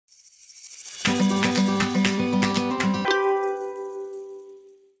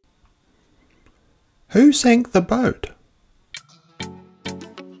Who sank the boat?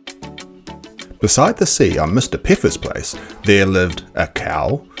 Beside the sea on Mr. Peffer's place, there lived a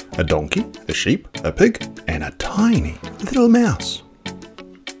cow, a donkey, a sheep, a pig, and a tiny little mouse.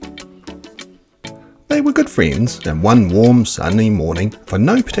 They were good friends, and one warm sunny morning, for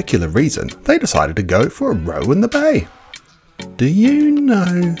no particular reason, they decided to go for a row in the bay. Do you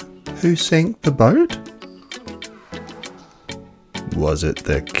know who sank the boat? Was it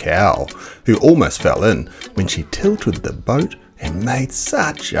the cow, who almost fell in when she tilted the boat and made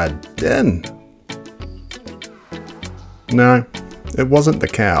such a din? No, it wasn't the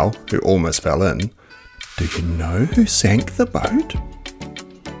cow who almost fell in. Do you know who sank the boat?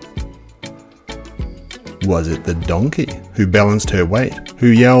 Was it the donkey who balanced her weight, who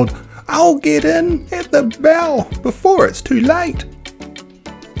yelled, "I'll get in at the bow before it's too late"?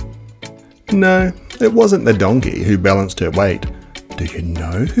 No, it wasn't the donkey who balanced her weight. Do you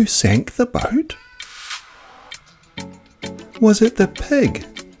know who sank the boat? Was it the pig,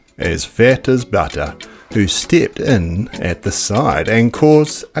 as fat as butter, who stepped in at the side and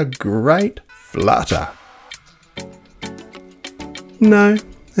caused a great flutter? No,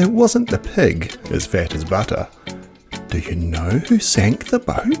 it wasn't the pig, as fat as butter. Do you know who sank the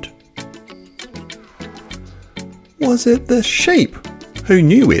boat? Was it the sheep, who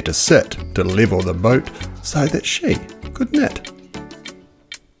knew where to sit to level the boat so that she could knit?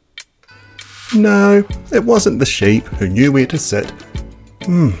 No, it wasn't the sheep who knew where to sit.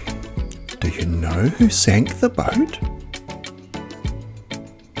 Do you know who sank the boat?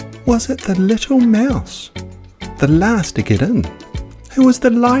 Was it the little mouse, the last to get in, who was the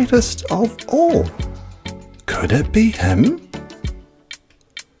lightest of all? Could it be him?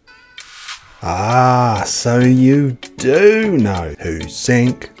 Ah, so you do know who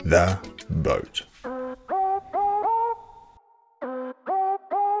sank the boat.